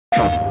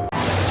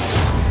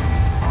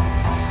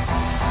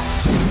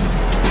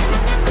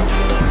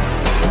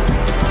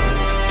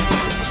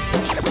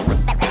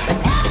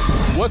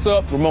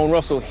What's up? Ramon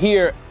Russell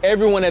here.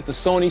 Everyone at the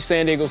Sony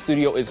San Diego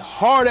studio is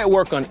hard at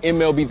work on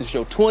MLB The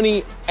Show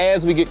 20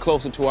 as we get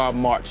closer to our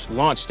March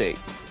launch date.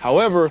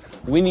 However,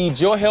 we need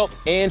your help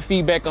and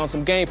feedback on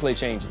some gameplay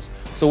changes.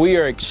 So we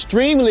are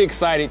extremely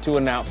excited to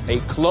announce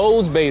a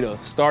closed beta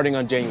starting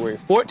on January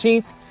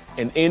 14th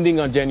and ending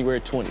on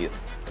January 20th.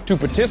 To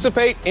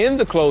participate in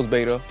the closed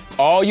beta,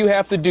 all you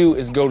have to do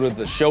is go to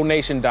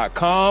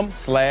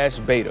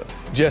theshownation.com/beta.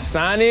 Just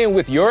sign in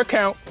with your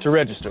account to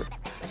register.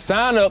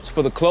 Sign-ups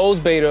for the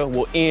closed beta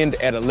will end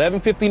at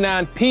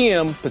 11:59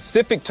 p.m.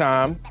 Pacific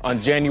time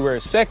on January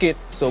 2nd,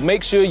 so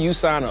make sure you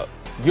sign up.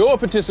 Your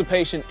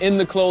participation in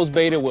the closed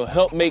beta will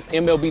help make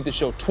MLB The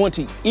Show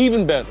 20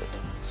 even better.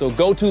 So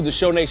go to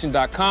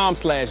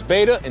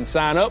theshownation.com/beta and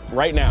sign up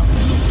right now.